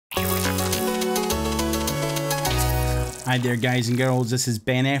Hi there guys and girls, this is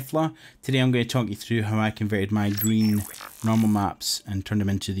Ben Ephla. Today I'm going to talk you through how I converted my green normal maps and turned them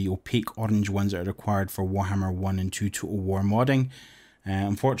into the opaque orange ones that are required for Warhammer 1 and 2 Total War modding.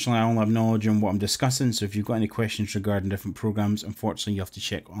 Unfortunately I only have knowledge on what I'm discussing, so if you've got any questions regarding different programs, unfortunately you have to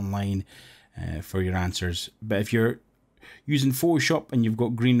check online for your answers. But if you're using Photoshop and you've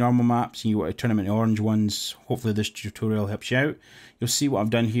got green normal maps and you want to turn them into orange ones, hopefully this tutorial helps you out. You'll see what I've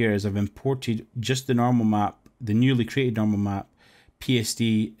done here is I've imported just the normal map, the newly created normal map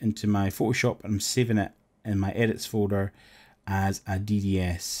PSD into my Photoshop, and I'm saving it in my edits folder as a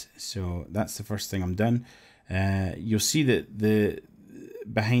DDS. So that's the first thing I'm done. You'll see that the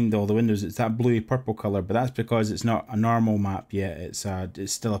behind all the windows it's that bluey purple color, but that's because it's not a normal map yet. It's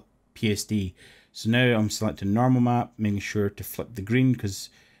still a PSD. So now I'm selecting normal map, making sure to flip the green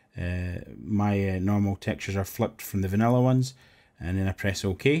because my normal textures are flipped from the vanilla ones, and then I press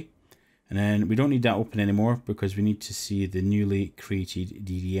OK. And then we don't need that open anymore because we need to see the newly created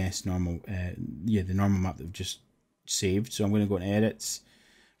DDS normal, the normal map that we've just saved. So I'm going to go into edits,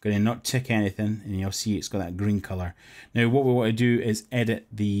 going to not tick anything, and you'll see it's got that green color. Now what we want to do is edit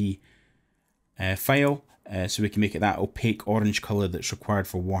the file so we can make it that opaque orange color that's required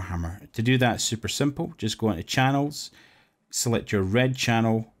for Warhammer. To do that, it's super simple. Just go into channels, select your red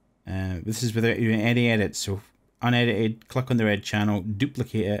channel. This is without doing any edits, so unedited, click on the red channel,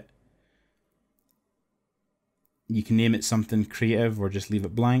 duplicate it. You can name it something creative or just leave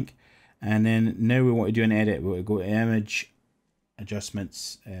it blank. And then now we want to do an edit. We want to go to image,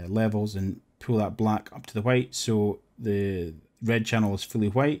 adjustments, levels, and pull that black up to the white so the red channel is fully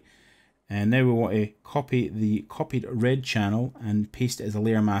white. And now we want to copy the copied red channel and paste it as a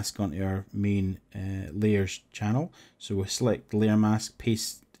layer mask onto our main layers channel. So we'll select the layer mask,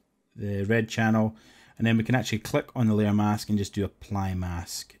 paste the red channel, and then we can actually click on the layer mask and just do apply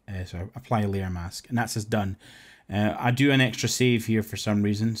mask. So apply layer mask, and that's us done. I do an extra save here for some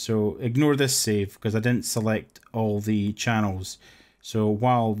reason, so ignore this save because I didn't select all the channels. So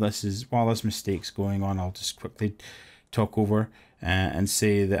while this mistake's going on, I'll just quickly talk over and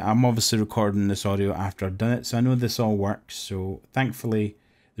say that I'm obviously recording this audio after I've done it, so I know this all works. So thankfully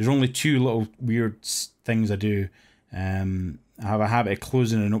there's only two little weird things I do. I have a habit of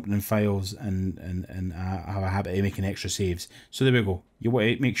closing and opening files, and I have a habit of making extra saves. So there we go. You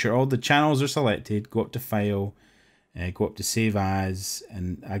want to make sure all the channels are selected, go up to file, go up to save as,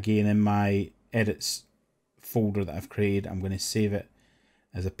 and again in my edits folder that I've created, I'm going to save it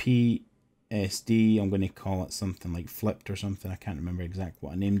as a PSD. I'm going to call it something like flipped or something. I can't remember exactly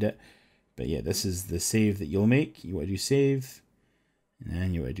what I named it, but yeah, this is the save that you'll make. You want to do save, and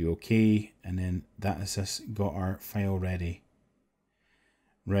then you want to do OK, and then that has us got our file ready.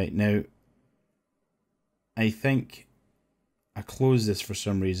 Right, now I think I closed this for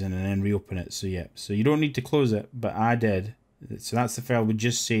some reason and then reopen it. So yeah, so you don't need to close it, but I did. So that's the file we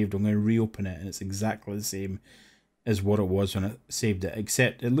just saved. I'm going to reopen it, and it's exactly the same as what it was when I saved it,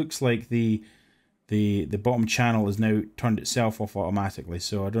 except it looks like the bottom channel has now turned itself off automatically.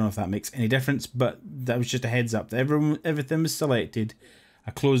 So I don't know if that makes any difference, but that was just a heads up that everything was selected.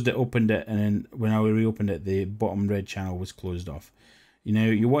 I closed it, opened it, and then when I reopened it, the bottom red channel was closed off. You know,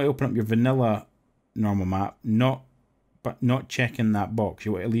 you want to open up your vanilla normal map, but not checking that box.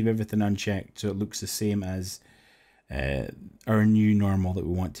 You want to leave everything unchecked so it looks the same as our new normal that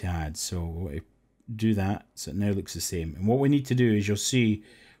we want to add. So we want to do that so it now looks the same. And what we need to do is, you'll see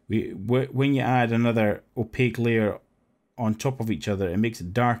when you add another opaque layer on top of each other, it makes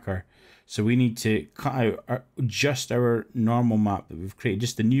it darker. So we need to cut out just our normal map that we've created,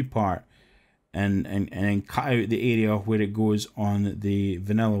 just the new part, and then cut out the area where it goes on the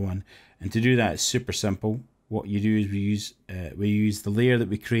vanilla one. And to do that, it's super simple. What you do is we use the layer that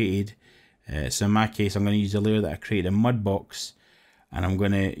we created. So in my case, I'm going to use a layer that I created in Mudbox, and I'm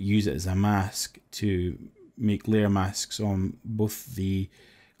going to use it as a mask to make layer masks on both the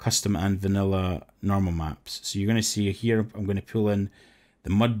custom and vanilla normal maps. So you're going to see here, I'm going to pull in the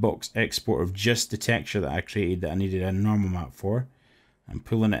Mudbox export of just the texture that I created that I needed a normal map for. I'm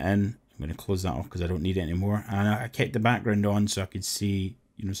pulling it in. I'm going to close that off because I don't need it anymore. And I kept the background on so I could see,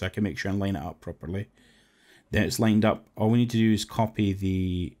 so I can make sure and line it up properly. Then it's lined up. All we need to do is copy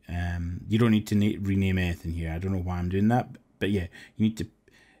the, you don't need to rename anything here. I don't know why I'm doing that, but yeah, you need to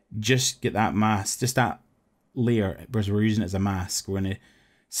just get that mask, just that layer, because we're using it as a mask. We're going to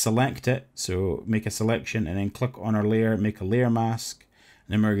select it, so make a selection, and then click on our layer, make a layer mask,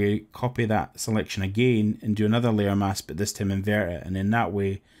 and then we're going to copy that selection again and do another layer mask, but this time invert it, and then that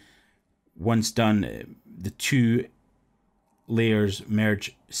way, once done, the two layers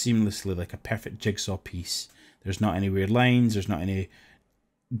merge seamlessly like a perfect jigsaw piece. There's not any weird lines, there's not any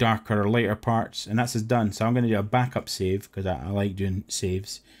darker or lighter parts, and that's done. So I'm going to do a backup save because I like doing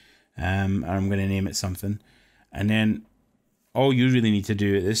saves. And I'm going to name it something, and then all you really need to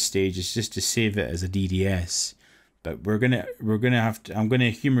do at this stage is just to save it as a DDS. But we're gonna have to. I'm gonna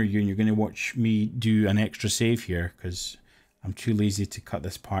humor you, and you're gonna watch me do an extra save here because I'm too lazy to cut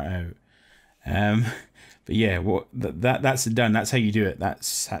this part out. But yeah, well, that's done. That's how you do it.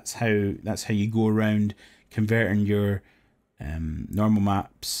 That's how you go around converting your normal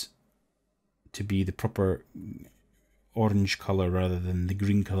maps to be the proper orange color rather than the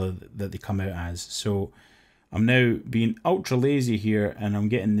green color that they come out as. So I'm now being ultra lazy here, and I'm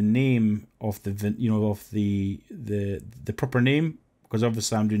getting the name of the the proper name, because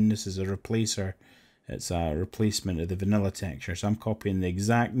obviously I'm doing this as a replacer. It's a replacement of the vanilla texture, so I'm copying the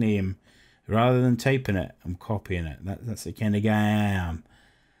exact name rather than typing it. I'm copying it. That's the kind of guy I am.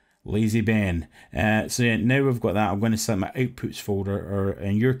 Lazy Ben. So yeah, now we've got that. I'm going to select my outputs folder, or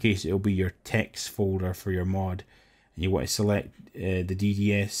in your case it'll be your text folder for your mod. And you want to select the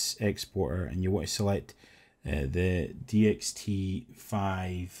DDS exporter, and you want to select the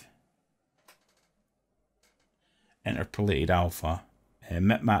DXT5 interpolated alpha,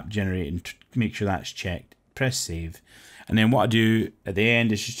 map generating, make sure that's checked, press save. And then what I do at the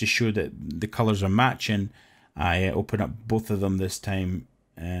end is just to show that the colors are matching. I open up both of them this time,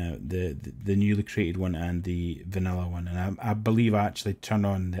 the newly created one and the vanilla one, and I believe I actually turn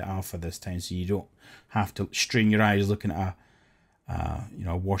on the alpha this time, so you don't have to strain your eyes looking at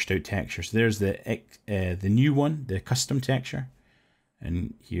a washed out texture. So there's the new one, the custom texture,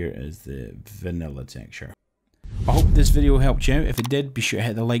 and here is the vanilla texture. I hope this video helped you out. If it did, be sure to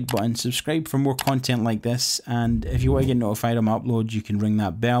hit the like button, subscribe for more content like this, and if you want to get notified on my uploads, you can ring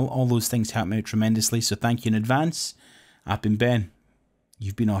that bell. All those things help me out tremendously, so thank you in advance. I've been Ben.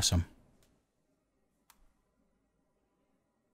 You've been awesome.